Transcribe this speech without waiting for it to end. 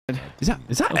Is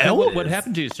that Okay, Elle? what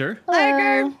happened to you, sir?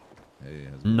 Hello.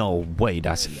 No way,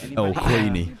 that's Elle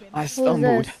Queenie. I Who's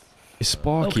stumbled. this? It's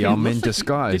Sparky. Okay, I'm in looks like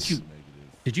disguise.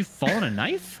 Did you fall on a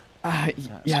knife?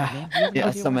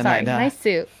 Yeah, something Sorry, like that. nice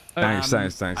suit. Thanks. I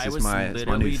It's was my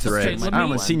literally new just thread. checking I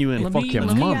haven't seen you in fucking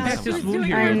let me months. unpack this wound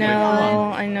here I real quick.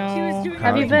 Hold on. know.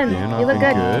 Have you been? You look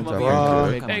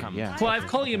good. Hey, Clive,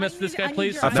 call EMS for this guy,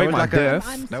 please. I faked my death.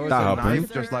 That was That a happened.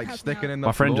 knife just like sticking in the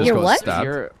My friend floor. just Your got what?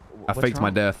 stabbed. I faked my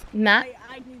death. Matt?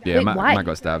 Yeah, Wait, Matt, why? Matt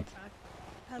got stabbed.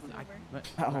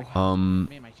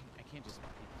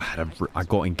 I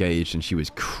got engaged and she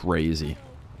was crazy.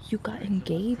 You got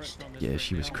engaged? Yeah,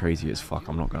 she was crazy as fuck.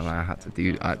 I'm not gonna lie. I had to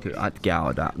get out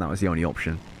of that. That was the only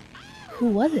option. Who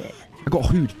was it? I got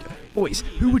who? Boys,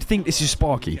 who would think this is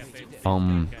Sparky?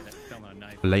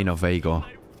 Elena Vega.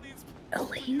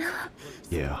 Elena?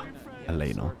 Yeah,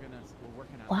 Elena.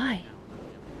 Why?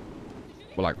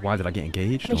 Well, like, why did I get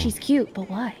engaged? I mean, or- she's cute, but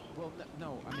why?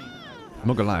 I'm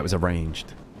not gonna lie, it was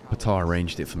arranged. Patar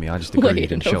arranged it for me. I just agreed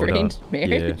Wait, and an showed arranged up.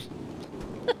 marriage?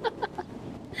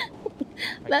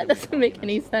 That doesn't make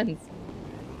any sense.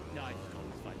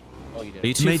 Are you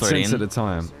Yeah. two Made flirting? sense at the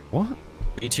time. What? Are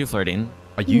you two flirting?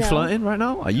 Are you No. flirting right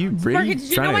now? Are you really Sparky, did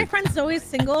you know my friend Zoe's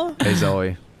single? Hey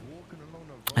Zoe.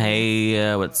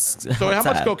 Hey, what's So how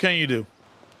much up? cocaine you do?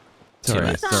 Sorry.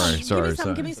 Give me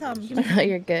some. Give me some.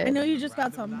 You're good. I know you just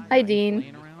got some. Hi,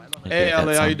 Dean. Hey,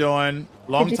 Ellie, how you doing?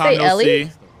 Long Did you time say no Ellie?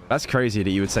 see. That's crazy that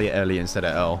you would say Ellie instead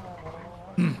of Elle.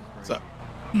 So,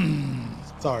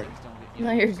 sorry.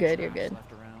 No, you're good. You're good.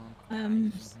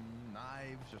 Knives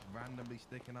just randomly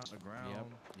sticking out the ground.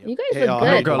 You guys Hey, look I'm good.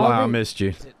 I'm not gonna All lie, I the missed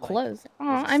you. clothes.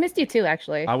 Oh, I missed you too,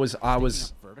 actually. I was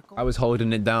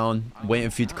holding it down, waiting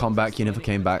for you to come back. You never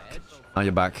came back. Now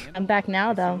you're back. I'm back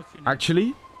now, though.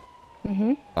 Actually?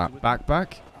 Mhm. Back?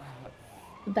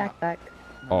 Back.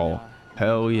 Oh,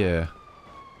 hell yeah.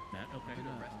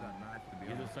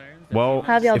 Well,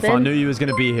 How have y'all if I been? knew you was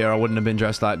gonna be here, I wouldn't have been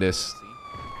dressed like this.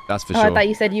 That's for Oh, I sure. thought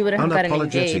you said you wouldn't have gotten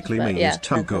engaged. Unapologetically But means yeah,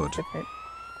 too that's good. different.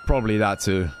 Probably that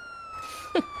too.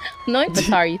 Knowing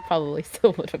Qatar, you probably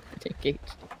still would have been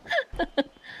engaged.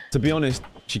 To be honest,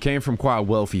 she came from quite a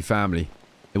wealthy family.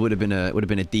 It would have been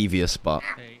a devious spot.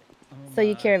 So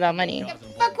you care about money.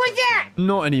 Fuck was that?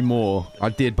 Not anymore. I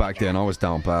did back then. I was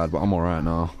down bad, but I'm alright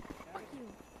now.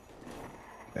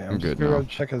 Yeah, I'm good gonna now. go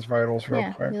check his vitals real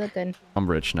Yeah, quick. you look good. I'm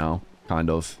rich now, kind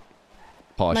of.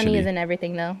 Partially. Money isn't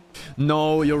everything, though.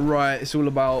 No, you're right. It's all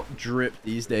about drip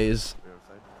these days.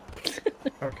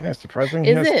 Okay, surprising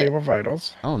he Is has it? stable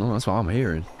vitals. I don't know. That's what I'm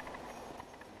hearing.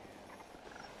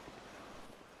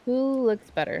 Who looks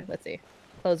better? Let's see.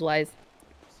 Clothes-wise.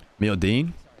 Me or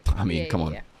Dean? I mean, Yeah, come yeah,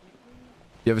 on. yeah.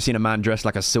 You ever seen a man dressed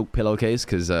like a silk pillowcase?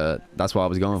 Because that's what I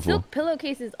was going for. Silk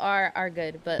pillowcases are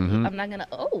good, but Mhm. I'm not gonna.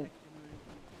 Oh.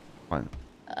 Fine.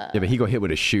 Yeah, but he got hit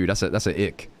with a shoe. That's a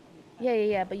ick.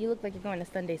 Yeah. But you look like you're going to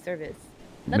Sunday service.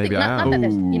 Maybe I am. Not that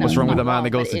there's, you know, What's wrong with not the man wrong, that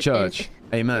goes but to it church? is-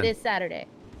 Amen. It is Saturday.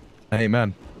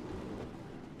 Amen.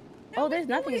 Oh, there's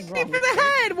nothing Hit wrong. for the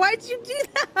head. Why'd you do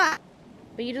that?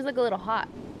 But you just look a little hot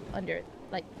under it,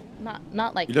 like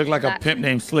not like. You look like a that. pimp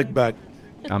named Slickback.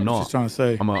 I'm She's not. trying to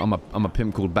say. I'm a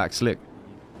pimp called Back Slick.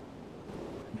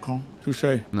 Okay. Touche. You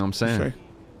know what I'm saying? Touche.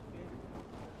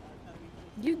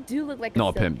 You do look like Not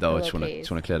a silk pimp though. I just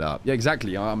pillowcase. want to clear that up. Yeah,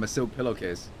 exactly. I'm a silk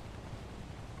pillowcase.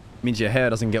 Means your hair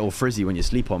doesn't get all frizzy when you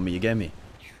sleep on me. You get me?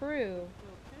 True.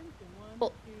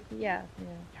 Well, yeah.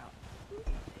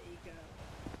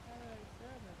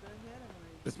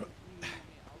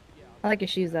 I like your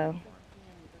shoes though.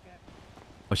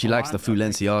 Oh, she likes the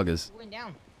Fulenciagas.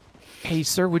 Hey,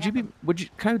 sir, can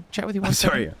I chat with you one I'm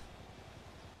sorry. second?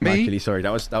 I'm actually sorry.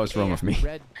 That was wrong of me.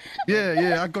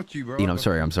 Yeah, I got you, bro. Dean, I'm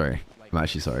sorry. I'm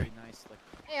actually sorry.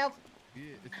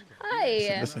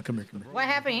 Hi. Listen, come here. What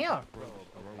happened here?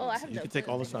 Oh, I have You no can take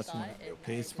clue. all the shots you Saw want. it.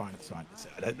 Okay, it's fine.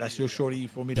 That's your shorty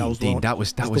for me. That was Dean, the that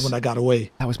was the one that got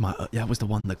away. That was the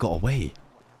one that got away.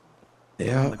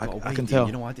 Yeah, That got I away, can Dean. tell.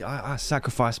 You know, I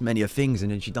sacrificed many a things,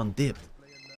 and then she done dipped.